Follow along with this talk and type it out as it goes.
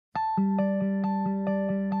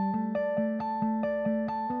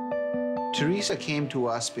Teresa came to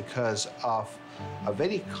us because of a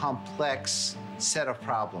very complex set of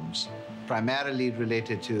problems, primarily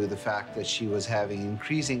related to the fact that she was having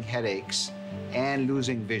increasing headaches and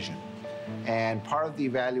losing vision. And part of the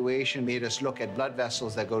evaluation made us look at blood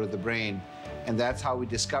vessels that go to the brain, and that's how we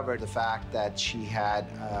discovered the fact that she had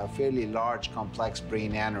a fairly large, complex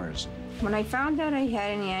brain aneurysm. When I found out I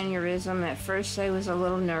had an aneurysm, at first I was a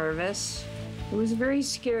little nervous. It was very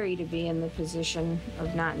scary to be in the position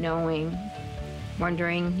of not knowing,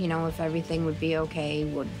 wondering, if everything would be okay,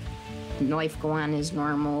 would life go on as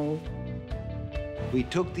normal. We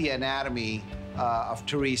took the anatomy of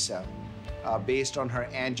Teresa based on her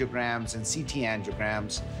angiograms and CT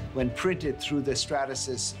angiograms, when printed through the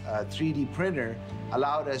Stratasys 3D printer,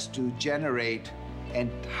 allowed us to generate an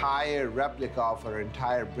entire replica of her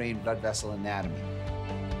entire brain blood vessel anatomy.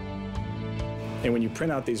 And when you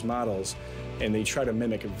print out these models and they try to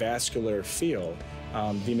mimic a vascular feel,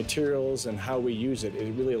 the materials and how we use it,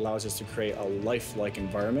 it really allows us to create a lifelike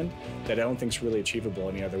environment that I don't think is really achievable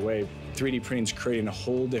any other way. 3D printing is creating a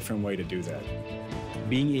whole different way to do that.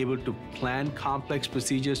 Being able to plan complex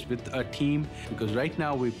procedures with a team, because right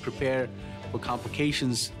now we prepare for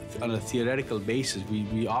complications on a theoretical basis.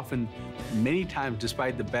 We often, many times,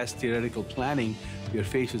 despite the best theoretical planning, we are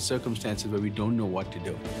faced with circumstances where we don't know what to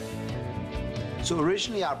do. So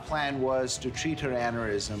originally our plan was to treat her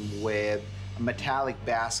aneurysm with a metallic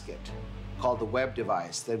basket called the web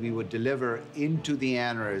device that we would deliver into the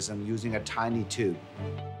aneurysm using a tiny tube.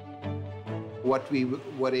 What we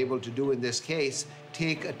were able to do in this case,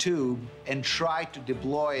 take a tube and try to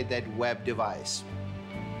deploy that web device,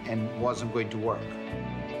 and wasn't going to work.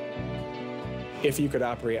 If you could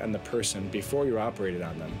operate on the person before you operated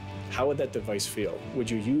on them, how would that device feel? Would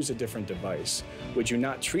you use a different device? Would you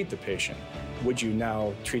not treat the patient? Would you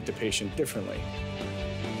now treat the patient differently?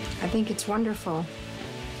 I think it's wonderful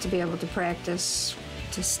to be able to practice,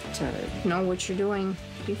 just to know what you're doing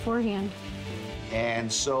beforehand.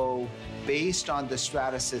 And so, based on the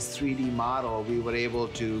Stratasys 3D model, we were able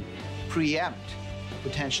to preempt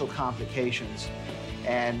potential complications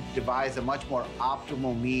and devise a much more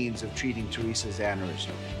optimal means of treating Teresa's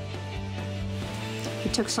aneurysm.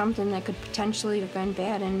 We took something that could potentially have been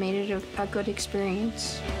bad and made it a good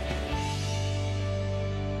experience.